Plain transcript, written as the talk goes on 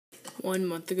1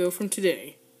 month ago from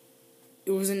today,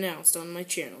 it was announced on my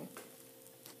channel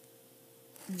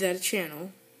that a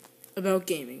channel about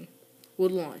gaming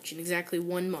would launch in exactly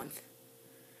 1 month.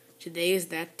 Today is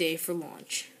that day for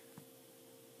launch.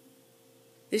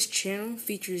 This channel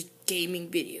features gaming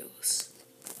videos,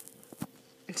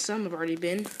 and some have already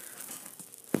been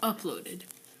uploaded.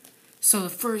 So the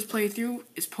first playthrough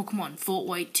is Pokemon Full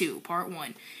White 2, Part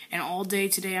 1. And all day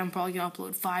today I'm probably going to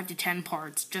upload 5 to 10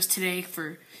 parts just today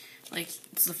for,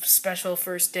 it's a special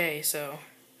first day, so.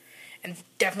 And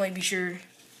definitely be sure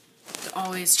to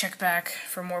always check back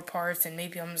for more parts, and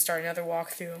maybe I'm going to start another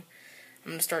walkthrough.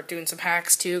 I'm going to start doing some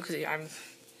hacks too, because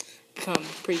I've become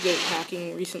pretty good at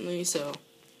hacking recently, so.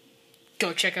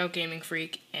 Go check out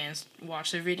Gamingfreak and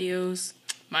watch their videos,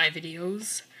 my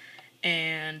videos,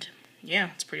 and yeah,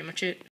 that's pretty much it.